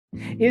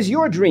Is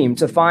your dream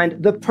to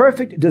find the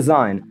perfect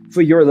design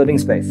for your living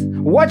space?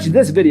 Watch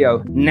this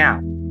video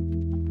now.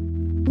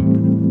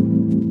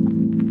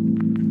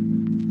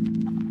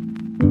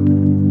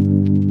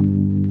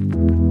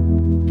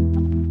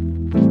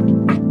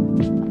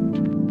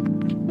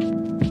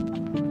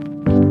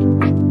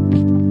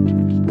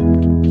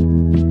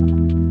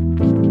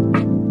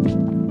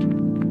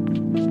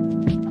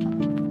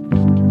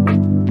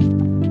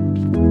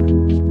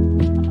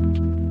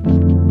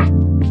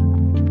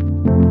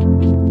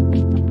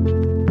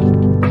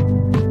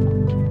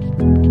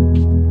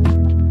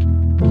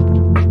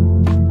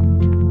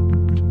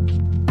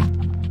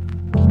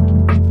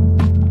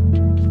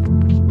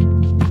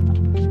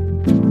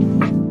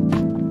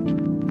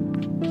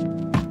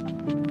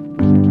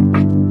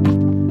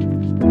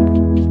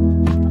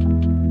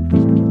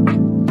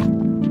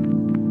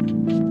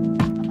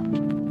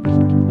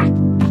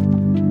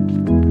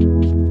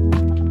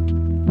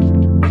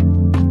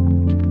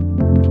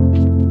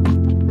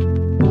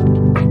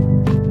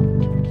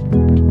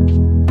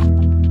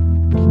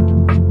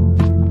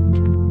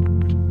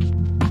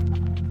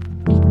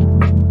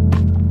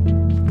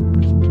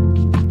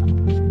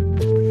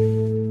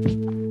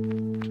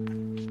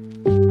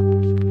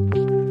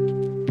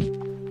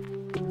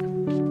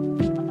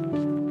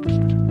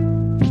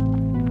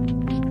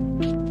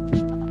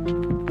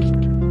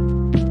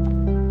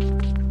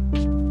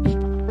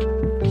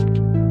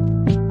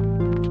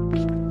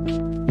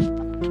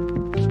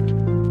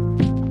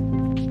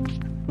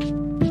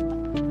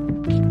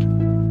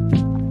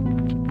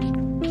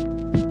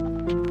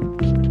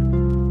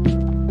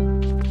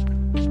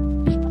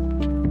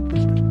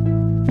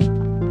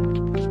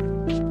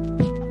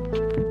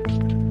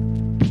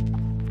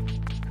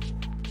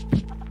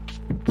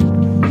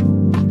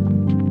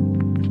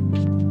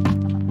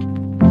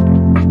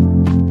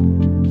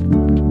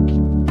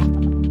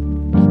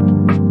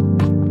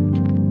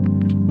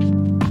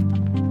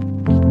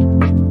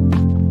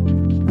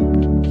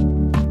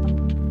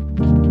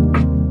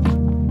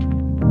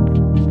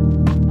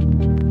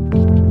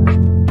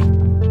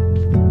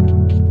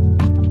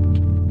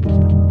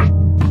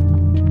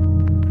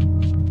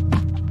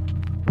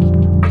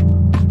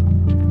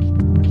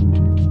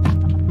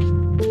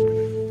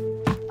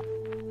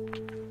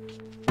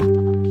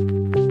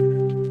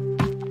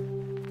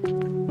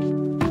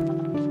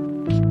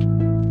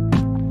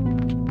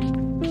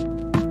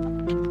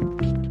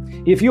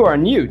 If you are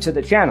new to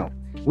the channel,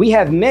 we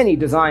have many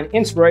design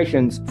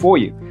inspirations for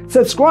you.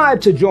 Subscribe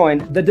to join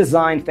the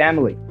design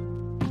family.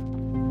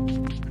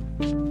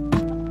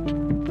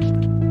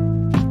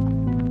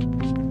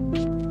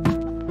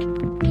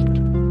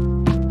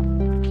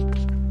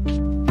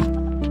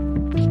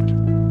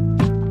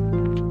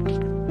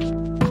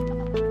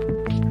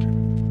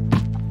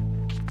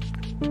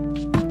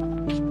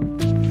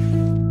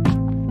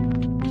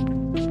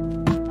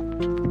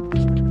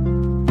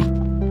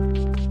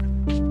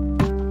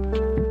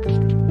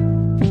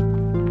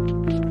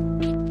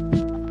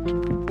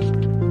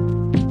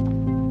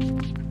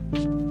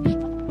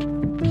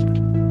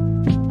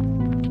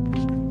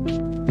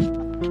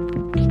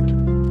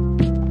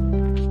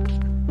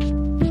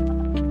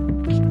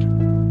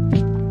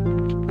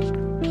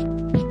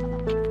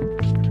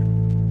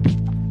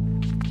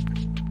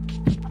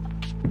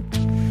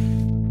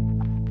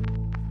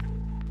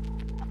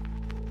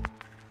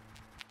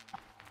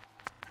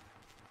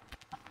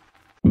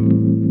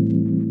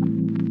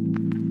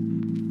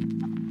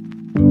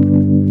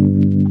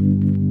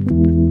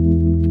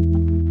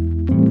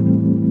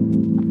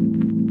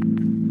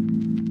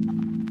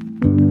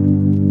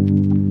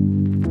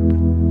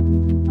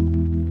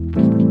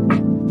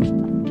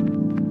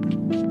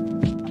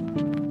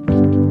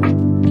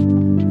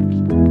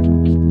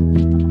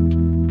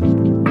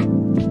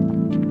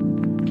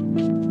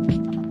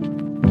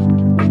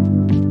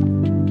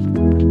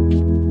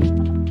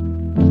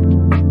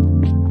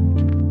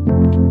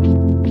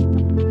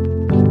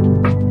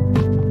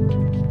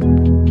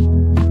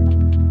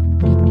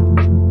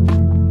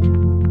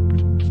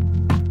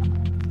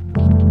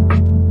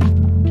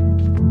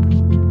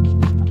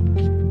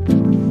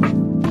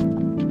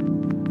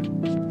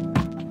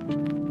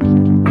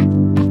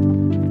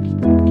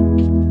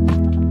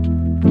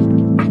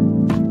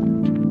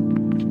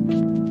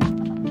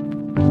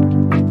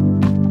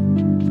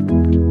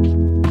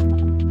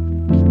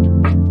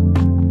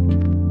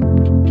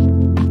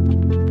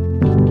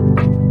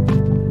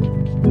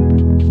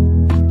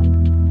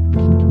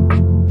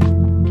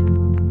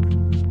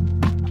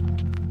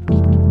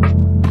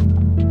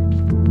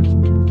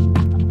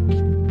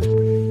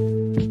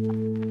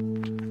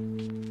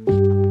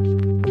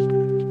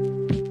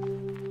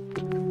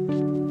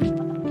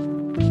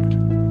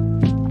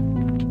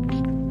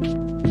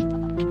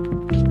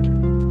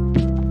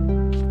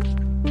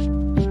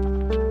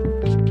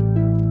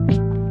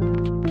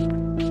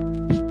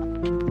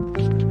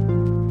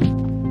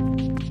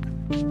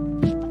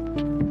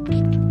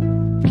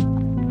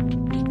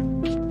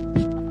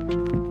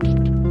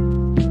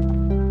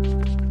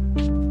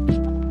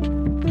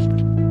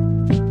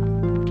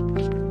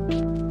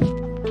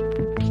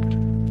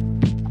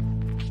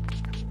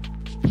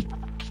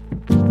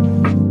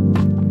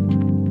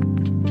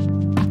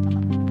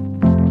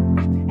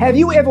 Have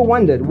you ever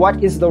wondered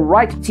what is the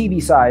right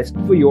TV size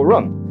for your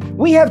room?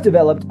 We have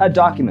developed a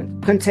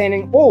document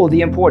containing all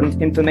the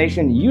important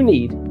information you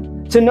need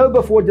to know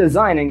before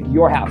designing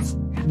your house.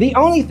 The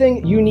only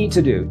thing you need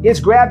to do is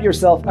grab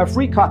yourself a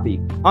free copy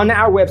on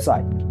our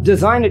website,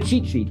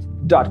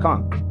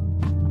 designacheatsheet.com.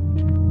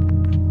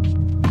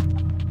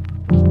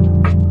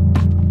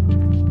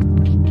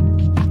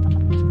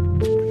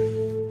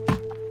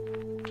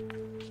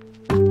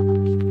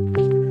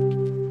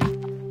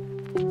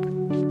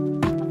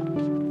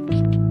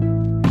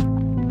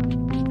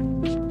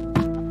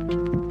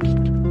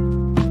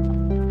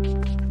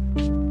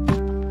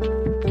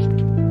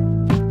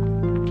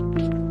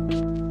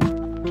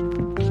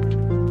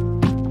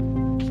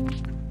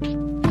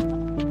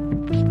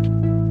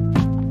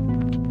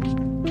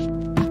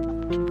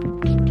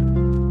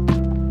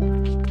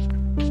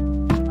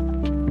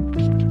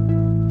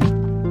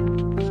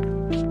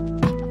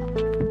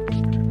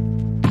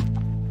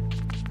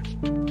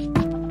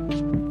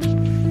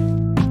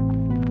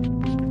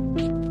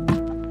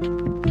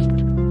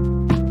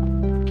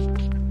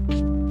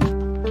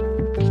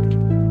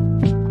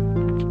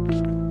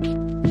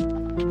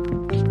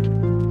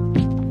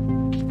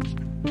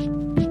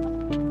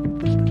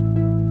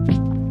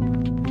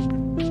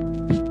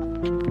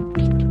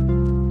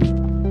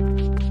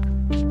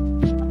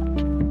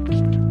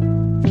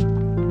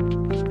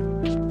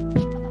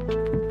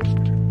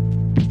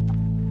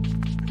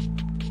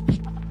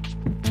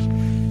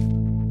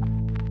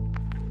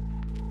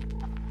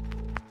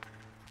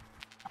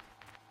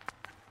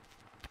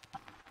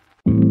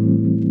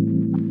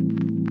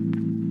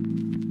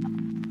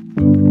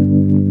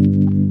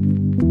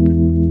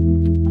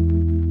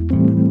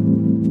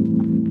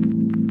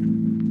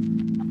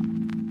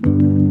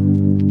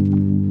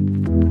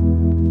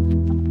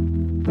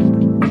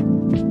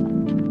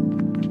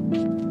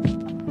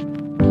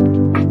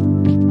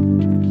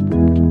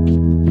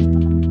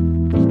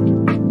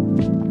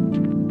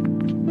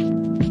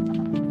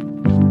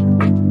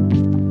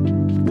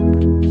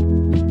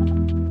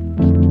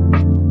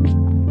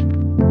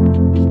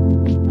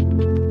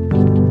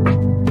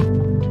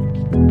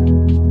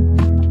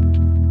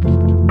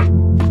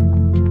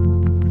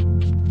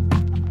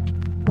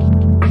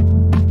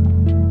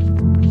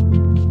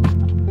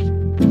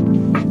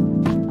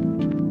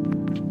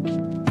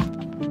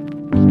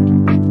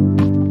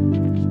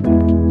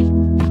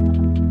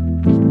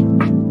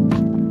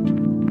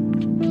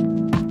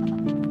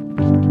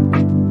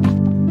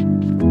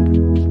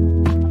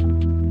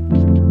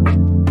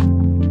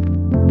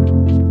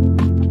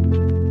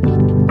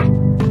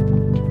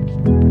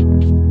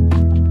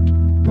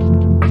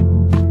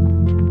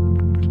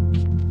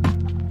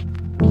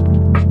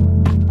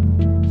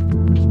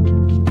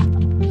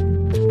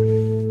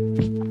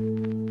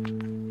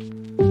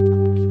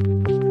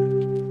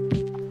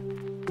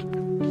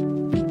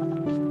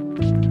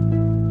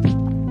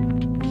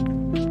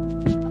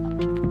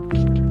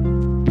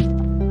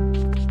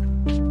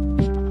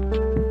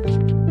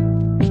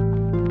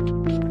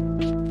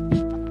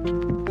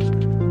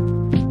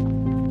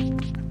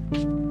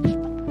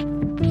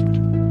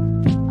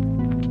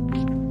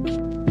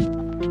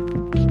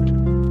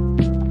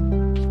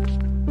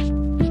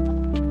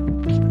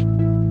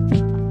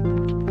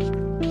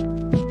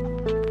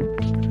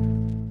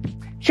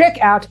 Check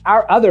out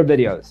our other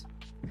videos.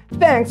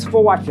 Thanks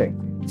for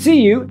watching. See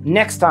you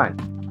next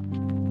time.